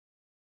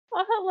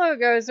Well, hello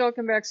guys,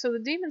 welcome back. So the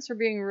demons are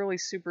being really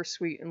super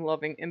sweet and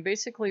loving, and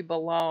basically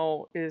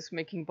Bilal is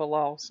making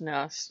Bilal's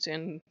nest,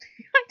 and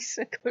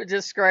I could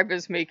describe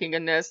as making a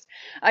nest.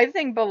 I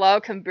think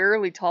Bilal can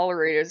barely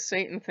tolerate it.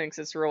 Satan thinks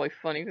it's really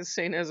funny because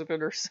Satan has a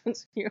better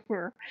sense of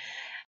humor.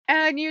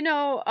 And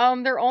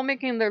they're all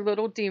making their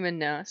little demon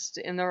nest,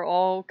 and they're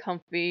all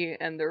comfy,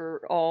 and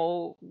they're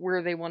all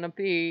where they want to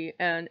be.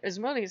 And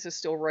Asmodeus is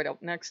still right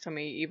up next to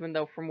me, even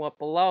though from what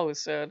Bilal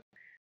has said.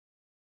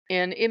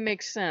 And it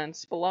makes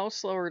sense. Bilal's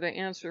slower to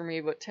answer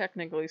me, but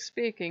technically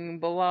speaking,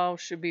 Bilal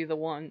should be the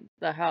one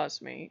that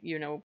has me,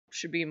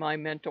 should be my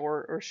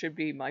mentor or should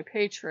be my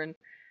patron.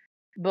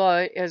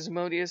 But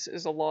Asmodeus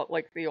is a lot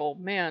like the old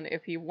man.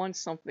 If he wants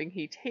something,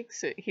 he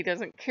takes it. He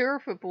doesn't care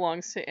if it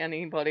belongs to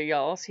anybody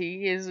else.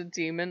 He is a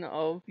demon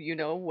of,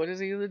 what is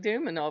he the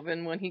demon of?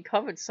 And when he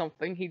covets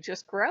something, he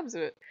just grabs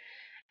it.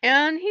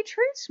 And he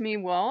treats me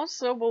well,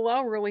 so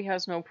Bilal really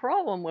has no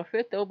problem with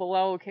it, though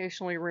Bilal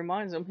occasionally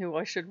reminds him who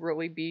I should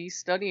really be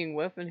studying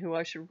with and who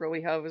I should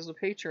really have as a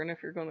patron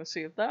if you're going to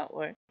see it that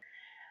way.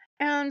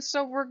 And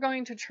so we're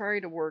going to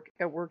try to work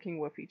at working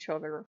with each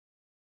other.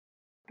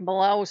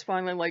 Bilal was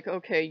finally like,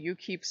 okay, you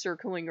keep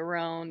circling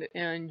around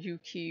and you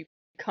keep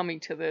coming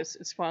to this.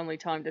 It's finally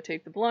time to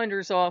take the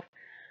blinders off.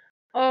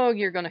 Oh,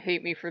 you're going to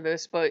hate me for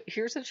this, but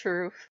here's the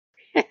truth.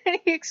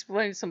 He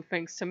explained some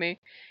things to me.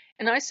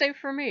 And I say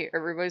for me,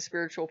 everybody's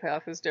spiritual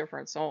path is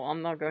different, so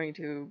I'm not going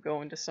to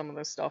go into some of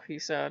the stuff he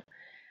said.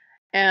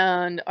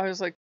 And I was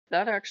like,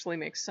 that actually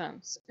makes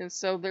sense. And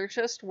so they're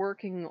just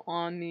working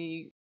on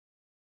the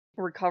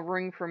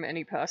recovering from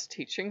any past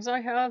teachings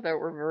I had that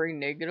were very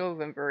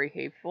negative and very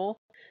hateful.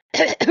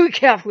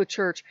 Catholic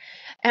Church.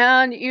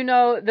 And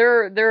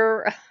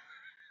they're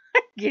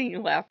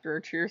getting laughter,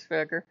 cheers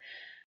factor.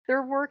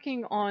 They're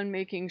working on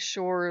making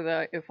sure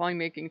that if I'm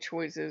making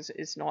choices,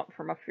 it's not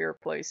from a fear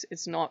place.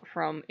 It's not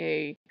from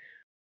a,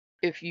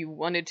 if you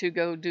wanted to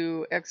go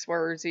do X, Y,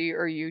 or Z,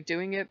 are you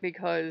doing it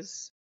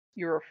because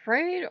you're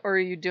afraid, or are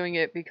you doing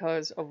it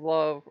because of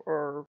love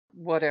or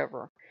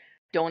whatever?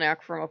 Don't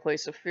act from a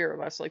place of fear.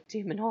 That's like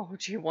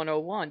Demonology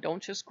 101.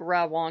 Don't just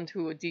grab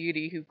onto a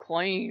deity who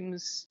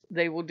claims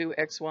they will do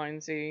X, Y,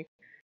 and Z,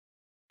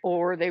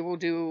 or they will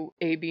do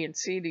A, B, and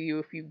C to you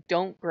if you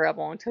don't grab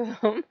onto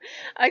them.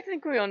 I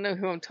think we all know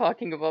who I'm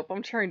talking about. But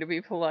I'm trying to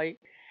be polite.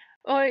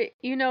 But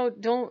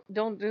don't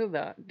do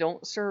that.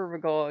 Don't serve a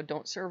god.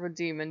 Don't serve a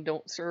demon.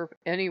 Don't serve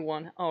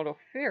anyone out of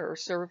fear.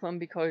 Serve them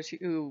because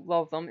you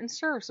love them. And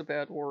serve's a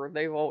bad word.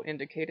 They've all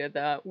indicated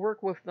that.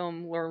 Work with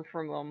them. Learn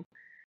from them.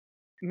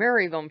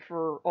 Marry them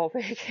for all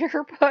they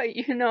care. But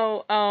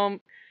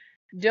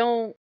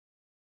don't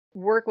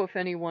work with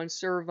anyone,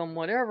 serve them,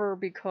 whatever,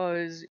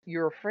 because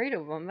you're afraid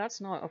of them. That's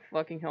not a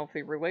fucking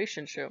healthy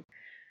relationship.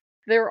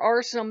 There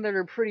are some that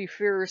are pretty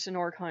fierce and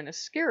are kind of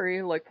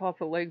scary, like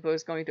Papa Legba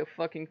is going to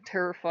fucking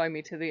terrify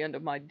me to the end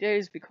of my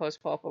days because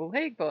Papa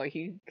Legba,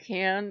 he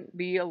can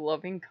be a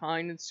loving,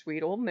 kind, and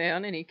sweet old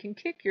man, and he can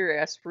kick your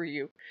ass for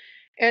you,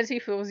 as he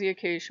feels the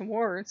occasion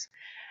warrants.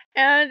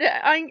 And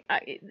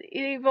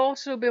they've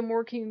also been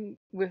working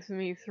with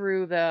me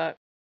through that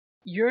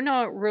you're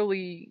not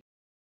really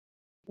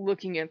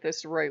looking at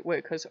this the right way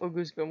because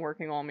Ogu's been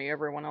working on me,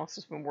 everyone else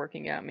has been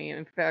working at me.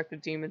 In fact, the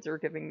demons are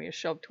giving me a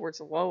shove towards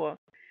Alola.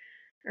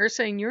 They're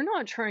saying you're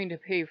not trying to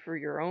pay for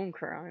your own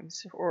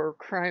crimes or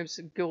crimes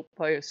of guilt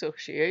by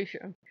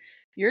association.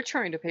 You're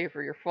trying to pay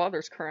for your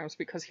father's crimes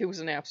because he was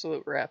an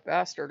absolute rat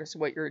bastard, is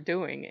what you're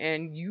doing,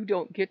 and you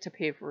don't get to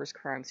pay for his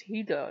crimes.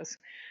 He does.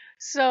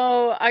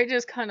 So I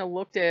just kind of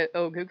looked at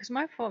Ogu because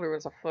my father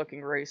was a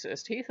fucking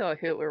racist. He thought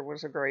Hitler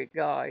was a great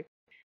guy.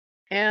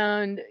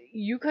 And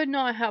you could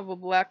not have a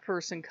black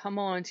person come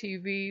on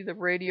TV, the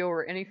radio,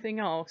 or anything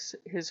else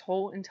his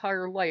whole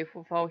entire life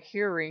without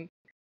hearing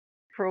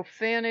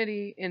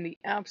profanity and the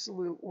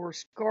absolute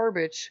worst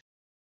garbage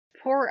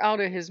pour out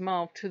of his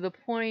mouth to the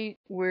point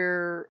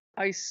where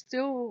I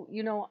still,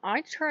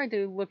 I try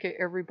to look at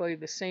everybody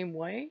the same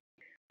way.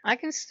 I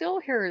can still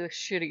hear the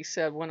shit he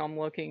said when I'm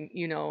looking,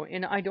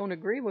 and I don't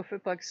agree with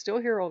it, but I can still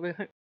hear all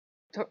the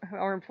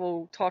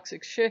harmful,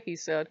 toxic shit he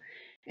said.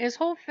 His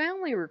whole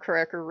family were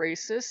cracker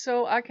racists,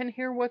 so I can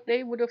hear what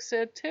they would have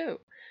said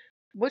too.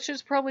 Which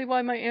is probably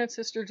why my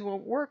ancestors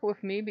won't work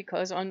with me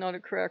because I'm not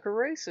a cracker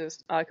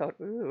racist. I thought,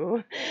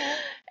 ooh.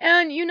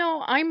 And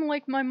I'm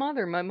like my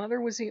mother. My mother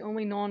was the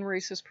only non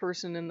racist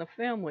person in the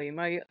family.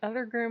 My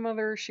other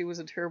grandmother, she was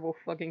a terrible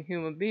fucking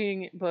human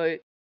being,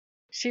 but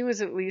she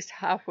was at least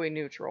halfway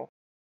neutral.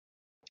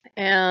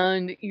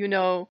 And,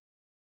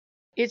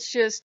 it's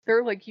just,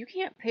 they're like, you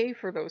can't pay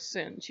for those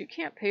sins. You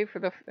can't pay for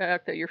the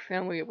fact that your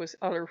family was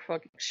utter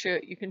fucking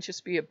shit. You can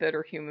just be a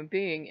better human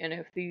being. And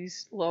if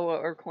these Loa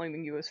are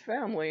claiming you as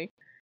family,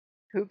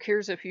 who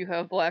cares if you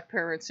have black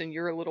parents and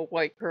you're a little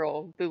white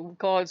girl? The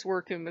gods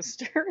work in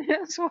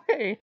mysterious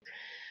ways.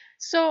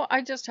 So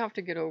I just have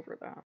to get over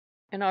that.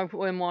 And I've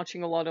been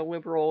watching a lot of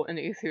liberal and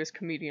atheist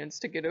comedians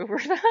to get over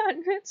that.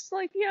 And it's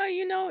like, yeah,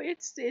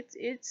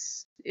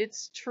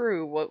 it's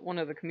true what one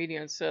of the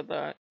comedians said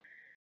that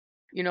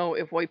You know,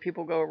 if white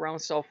people go around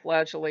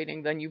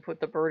self-flagellating, then you put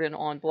the burden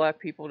on black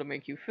people to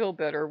make you feel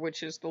better,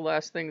 which is the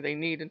last thing they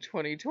need in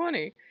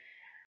 2020.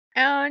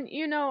 And,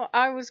 you know,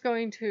 I was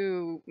going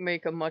to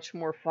make a much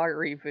more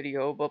fiery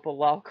video, but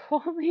Bilal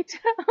called me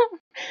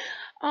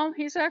down.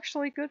 He's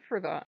actually good for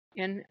that.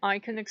 And I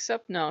can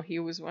accept now he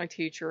was my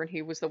teacher and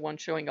he was the one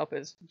showing up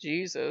as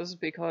Jesus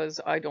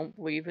because I don't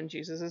believe in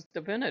Jesus'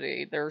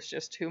 divinity. There's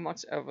just too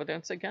much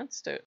evidence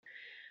against it.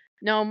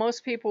 Now,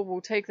 most people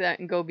will take that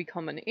and go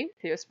become an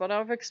atheist, but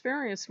I've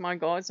experienced my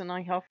gods and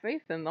I have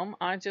faith in them.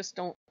 I just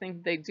don't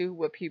think they do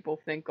what people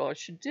think God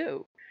should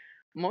do.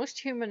 Most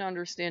human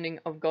understanding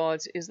of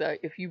gods is that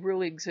if you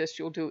really exist,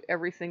 you'll do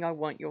everything I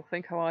want, you'll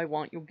think how I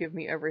want, you'll give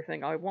me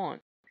everything I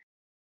want.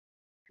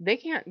 They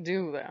can't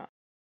do that,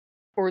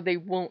 or they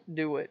won't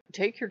do it.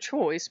 Take your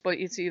choice, but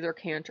it's either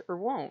can't or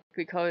won't,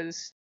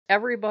 because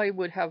everybody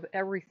would have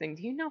everything.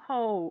 Do you know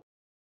how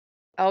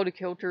out of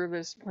kilter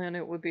this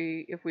planet would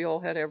be if we all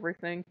had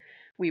everything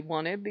we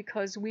wanted?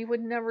 Because we would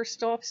never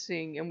stop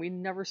seeing and we'd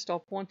never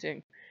stop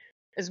wanting.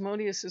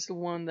 Asmodeus is the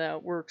one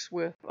that works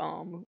with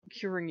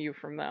curing you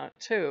from that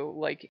too.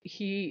 Like,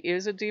 he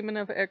is a demon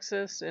of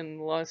excess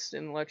and lust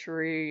and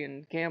lechery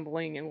and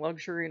gambling and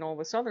luxury and all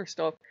this other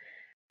stuff.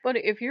 But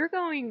if you're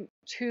going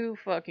too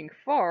fucking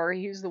far,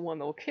 he's the one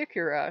that'll kick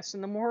your ass.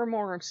 And the more and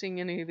more I'm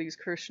seeing any of these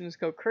Christians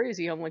go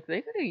crazy, I'm like,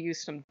 they gotta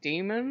use some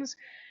demons,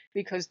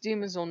 because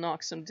demons will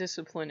knock some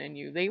discipline in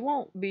you. They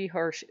won't be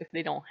harsh if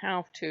they don't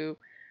have to,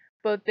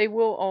 but they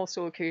will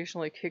also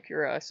occasionally kick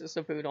your ass, as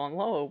the boot on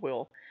Loa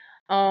will.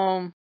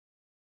 And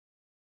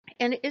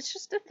it's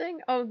just a thing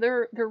of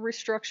they're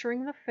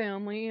restructuring the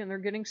family and they're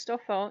getting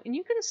stuff out, and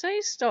you can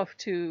say stuff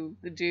to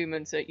the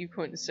demons that you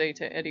couldn't say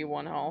to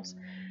anyone else,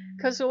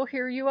 because they'll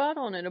hear you out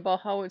on it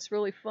about how it's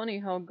really funny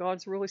how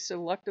God's really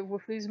selective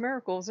with these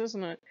miracles,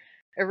 isn't it?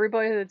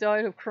 Everybody that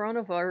died of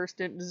coronavirus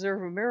didn't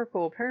deserve a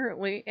miracle,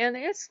 apparently, and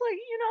it's like,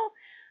 you know,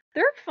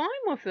 they're fine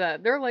with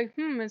that. They're like,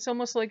 it's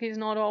almost like he's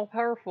not all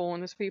powerful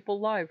and his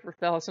people live for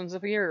thousands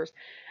of years.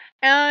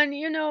 And,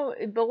 you know,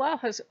 Bilal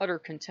has utter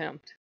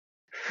contempt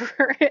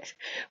for it.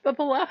 But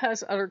Bilal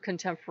has utter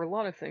contempt for a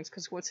lot of things,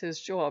 because what's his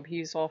job?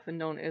 He's often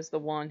known as the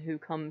one who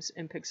comes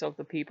and picks up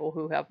the people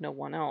who have no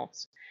one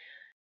else.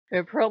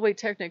 It probably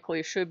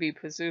technically should be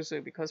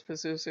Pazuzu, because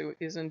Pazuzu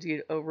is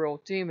indeed a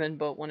real demon,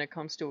 but when it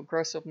comes to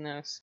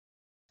aggressiveness,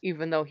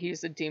 even though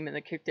he's a demon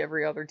that kicked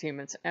every other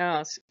demon's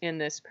ass in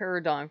this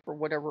paradigm for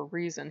whatever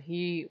reason,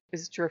 he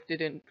is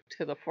drifted into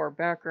the far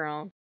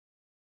background.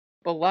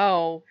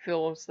 Bilal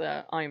feels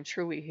that I am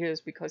truly his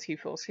because he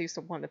feels he's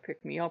the one that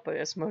picked me up, but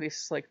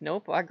Asmodeus is like,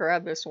 nope, I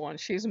grabbed this one,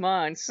 she's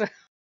mine.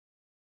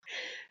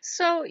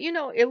 So, you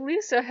know, at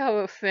least I have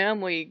a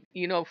family,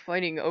 you know,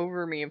 fighting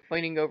over me and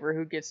fighting over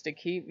who gets to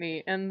keep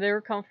me, and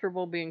they're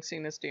comfortable being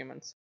seen as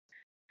demons.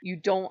 You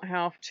don't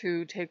have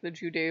to take the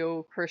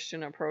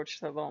Judeo-Christian approach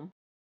to them,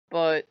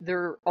 but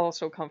they're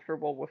also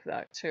comfortable with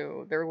that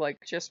too. They're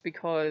like, just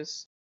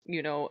because,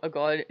 you know, a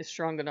god is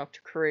strong enough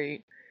to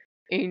create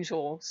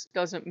angels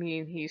doesn't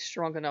mean he's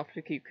strong enough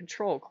to keep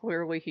control.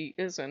 Clearly he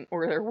isn't,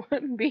 or there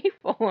wouldn't be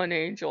fallen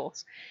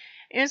angels.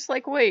 And it's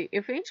like, wait,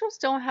 if angels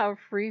don't have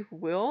free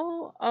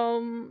will,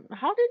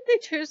 how did they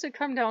choose to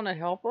come down and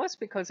help us?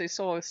 Because they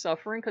saw us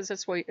suffering? Because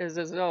that's why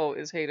Azazel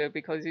is hated,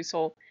 because he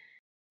saw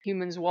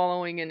humans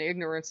wallowing in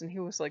ignorance, and he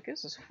was like,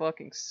 this is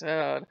fucking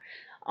sad.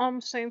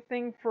 Same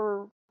thing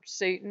for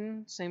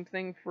Satan, same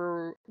thing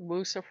for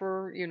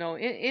Lucifer, you know,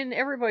 in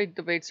everybody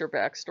debates their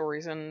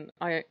backstories, and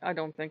I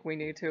don't think we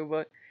need to,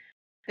 but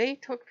they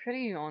took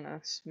pity on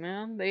us,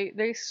 man.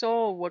 They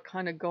saw what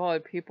kind of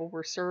God people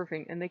were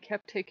serving, and they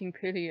kept taking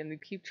pity, and they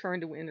keep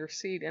trying to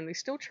intercede, and they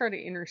still try to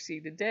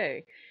intercede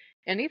today.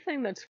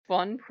 Anything that's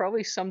fun,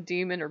 probably some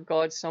demon or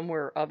god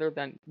somewhere other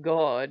than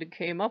God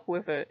came up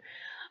with it.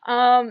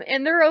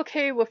 And they're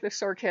okay with the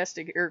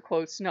sarcastic air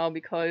quotes now,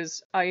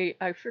 because I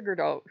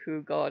figured out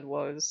who God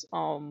was.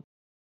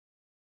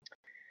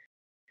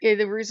 Yeah,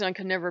 the reason I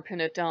can never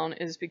pin it down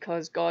is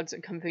because God's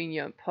a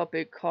convenient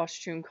puppet,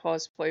 costume,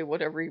 cosplay,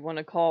 whatever you want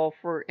to call,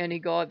 for any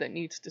god that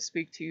needs to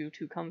speak to you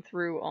to come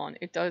through on.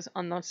 It does.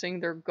 I'm not saying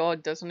their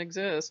god doesn't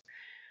exist.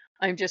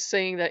 I'm just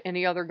saying that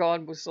any other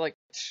god was like,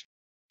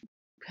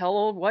 hell,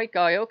 old white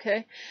guy,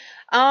 okay.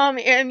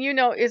 And you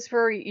know, it's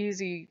very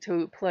easy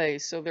to play,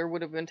 so there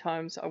would have been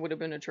times I would have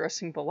been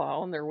addressing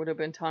Bilal, and there would have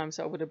been times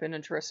I would have been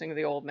addressing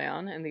the old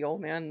man, and the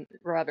old man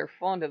rather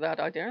fond of that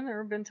idea, and there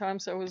have been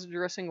times I was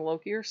addressing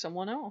Loki or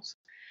someone else.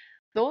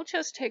 They'll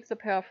just take the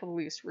path of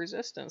least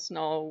resistance.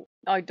 Now,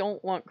 I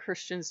don't want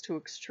Christians to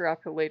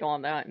extrapolate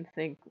on that and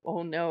think,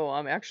 oh no,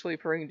 I'm actually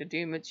praying to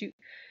demons.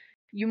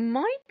 You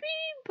might be,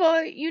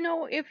 but, you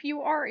know, if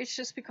you are, it's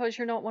just because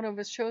you're not one of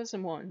his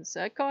chosen ones.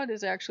 That God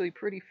is actually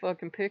pretty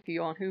fucking picky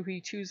on who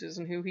he chooses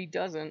and who he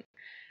doesn't.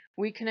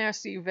 We can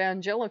ask the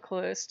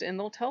evangelicalist, and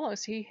they'll tell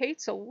us he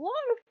hates a lot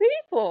of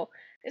people.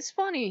 It's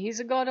funny, he's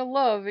a god of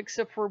love,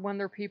 except for when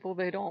they're people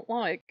they don't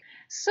like.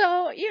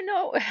 So,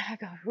 I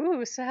go,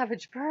 ooh,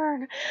 savage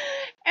burn.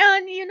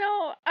 And,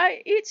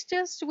 it's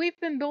just, we've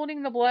been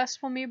building the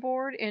blasphemy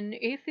board, and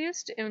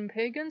atheists and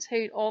pagans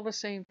hate all the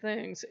same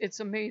things. It's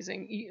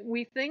amazing.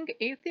 We think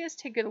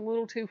atheists take it a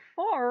little too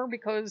far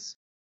because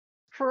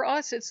for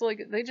us, it's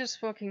like they just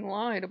fucking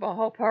lied about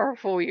how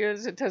powerful he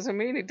is. It doesn't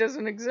mean he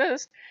doesn't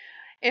exist.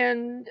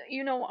 And,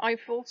 I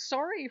feel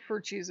sorry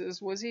for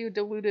Jesus. Was he a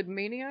deluded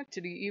maniac?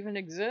 Did he even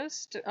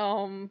exist?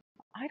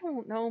 I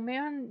don't know,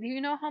 man. Do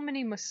you know how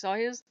many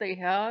messiahs they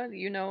had?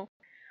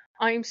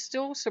 I'm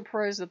still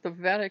surprised that the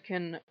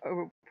Vatican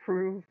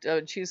approved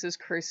Jesus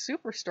Christ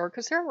Superstar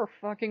because there were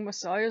fucking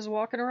messiahs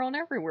walking around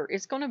everywhere.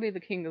 It's going to be the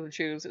king of the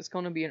Jews. It's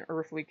going to be an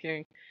earthly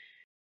king.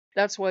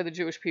 That's why the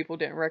Jewish people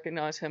didn't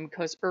recognize him,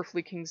 because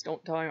earthly kings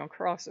don't die on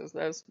crosses.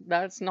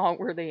 That's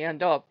not where they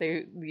end up.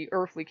 The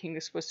earthly king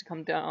is supposed to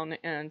come down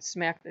and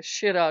smack the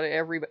shit out of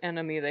every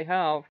enemy they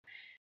have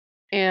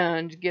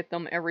and get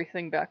them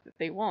everything back that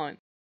they want.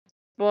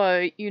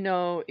 But,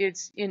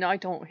 and I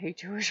don't hate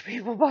Jewish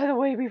people, by the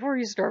way, before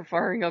you start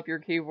firing up your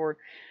keyboard.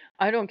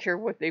 I don't care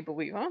what they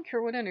believe. I don't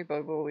care what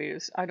anybody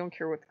believes. I don't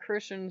care what the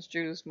Christians,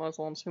 Jews,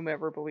 Muslims,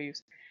 whomever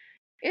believes.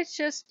 It's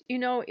just,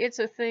 it's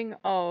a thing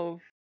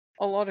of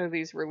a lot of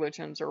these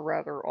religions are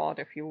rather odd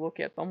if you look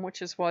at them,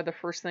 which is why the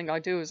first thing I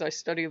do is I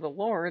study the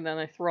lore and then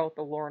I throw out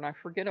the lore and I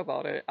forget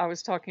about it. I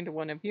was talking to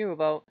one of you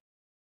about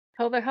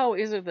how the hell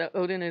is it that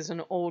Odin is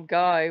an old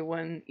guy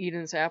when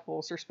Eden's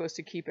apples are supposed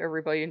to keep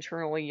everybody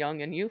eternally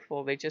young and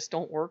youthful? They just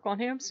don't work on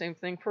him? Same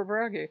thing for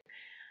Bragi.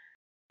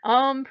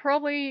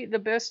 Probably the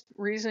best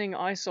reasoning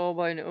I saw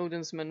by an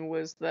Odinsman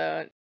was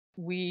that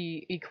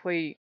we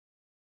equate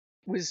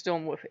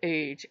wisdom with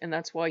age, and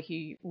that's why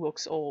he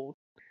looks old.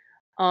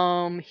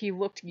 He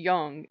looked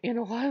young in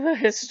a lot of the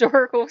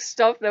historical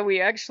stuff that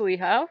we actually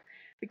have,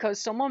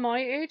 because someone my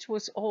age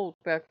was old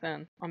back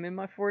then. I'm in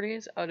my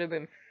 40s, I'd have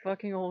been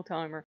fucking old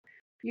timer.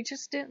 You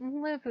just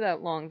didn't live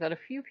that long. That a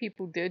few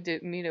people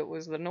didn't mean it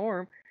was the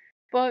norm.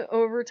 But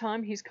over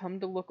time, he's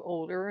come to look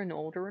older and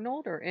older and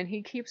older, and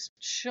he keeps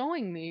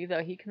showing me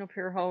that he can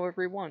appear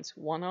however he wants.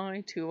 One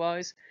eye, two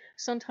eyes,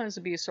 sometimes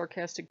to be a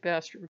sarcastic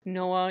bastard with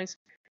no eyes,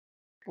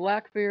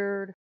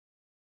 Blackbeard,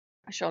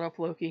 shut up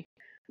Loki,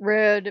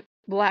 red,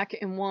 black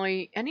and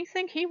white,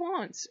 anything he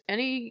wants,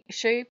 any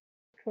shape,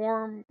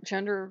 form,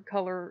 gender,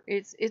 color.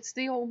 It's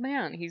the old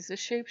man. He's a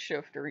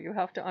shapeshifter. You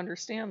have to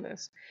understand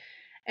this.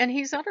 And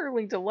he's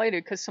utterly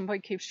delighted because somebody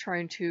keeps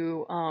trying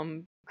to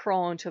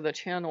crawl into the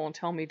channel and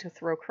tell me to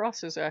throw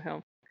crosses at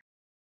him.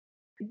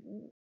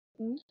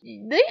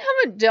 They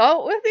haven't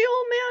dealt with the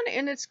old man,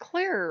 and it's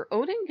clear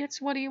Odin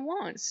gets what he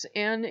wants.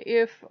 And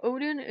if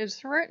Odin is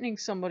threatening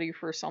somebody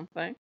for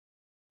something,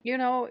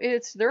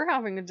 they're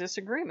having a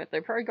disagreement. They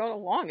probably got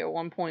along at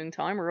one point in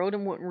time, or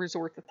Odin wouldn't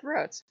resort to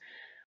threats.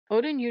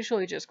 Odin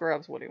usually just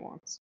grabs what he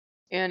wants.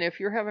 And if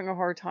you're having a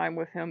hard time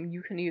with him,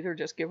 you can either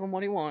just give him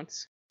what he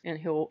wants, and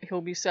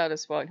he'll be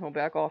satisfied, and he'll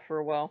back off for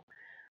a while.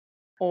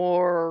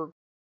 Or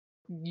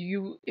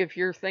if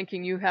you're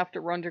thinking you have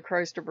to run to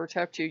Christ to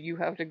protect you, you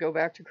have to go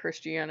back to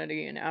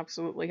Christianity and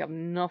absolutely have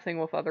nothing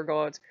with other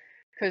gods.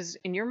 Because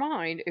in your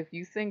mind, if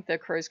you think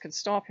that Christ can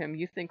stop him,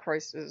 you think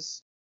Christ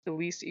is the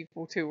least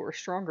equal to or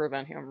stronger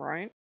than him,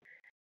 right?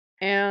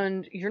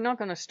 And you're not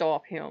going to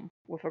stop him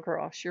with a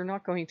cross. You're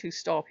not going to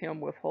stop him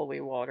with holy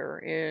water.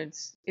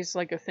 It's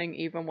like a thing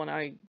even when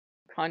I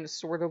kind of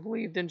sort of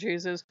believed in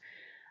Jesus.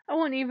 I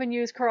wouldn't even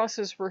use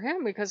crosses for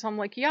him because I'm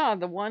like, yeah,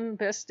 the one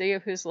best day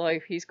of his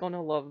life, he's going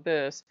to love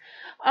this.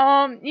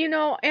 And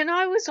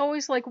I was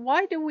always like,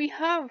 why do we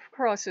have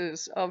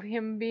crosses of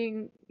him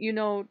being,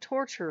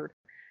 tortured?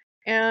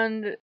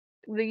 And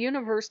the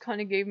universe kind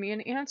of gave me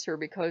an answer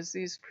because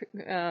these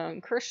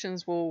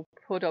Christians will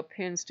put up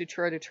pins to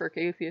try to trick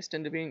atheists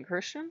into being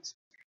Christians.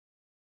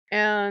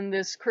 And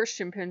this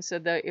Christian pin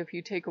said that if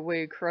you take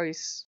away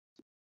Christ's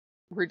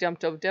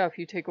redemptive death,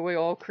 you take away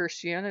all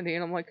Christianity.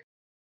 And I'm like,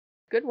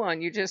 good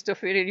one. You just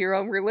defeated your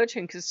own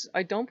religion because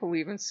I don't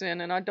believe in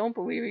sin and I don't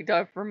believe he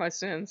died for my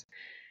sins.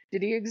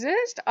 Did he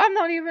exist? I'm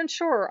not even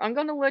sure. I'm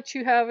going to let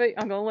you have it.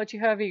 I'm going to let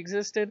you have he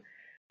existed.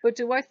 But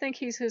do I think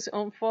he's his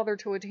own father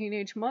to a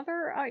teenage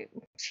mother?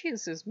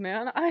 Jesus,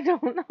 man, I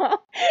don't know.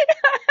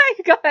 I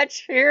got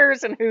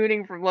cheers and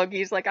hooting from Loki.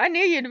 He's like, I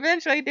knew you'd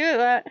eventually do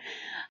that.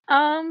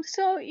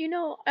 So,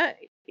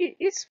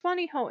 it's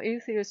funny how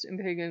atheists and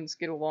pagans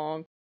get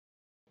along.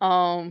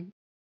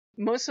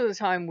 Most of the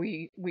time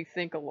we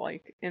think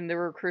alike, and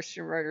there are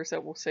Christian writers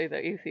that will say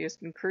that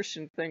atheists and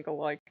Christians think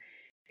alike.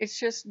 It's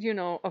just,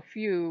 a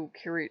few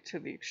carry it to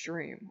the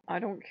extreme. I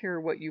don't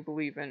care what you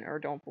believe in or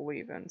don't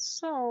believe in.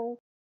 So,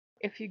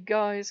 if you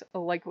guys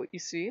like what you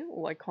see,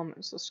 like,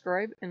 comment,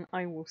 subscribe, and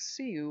I will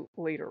see you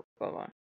later. Bye-bye.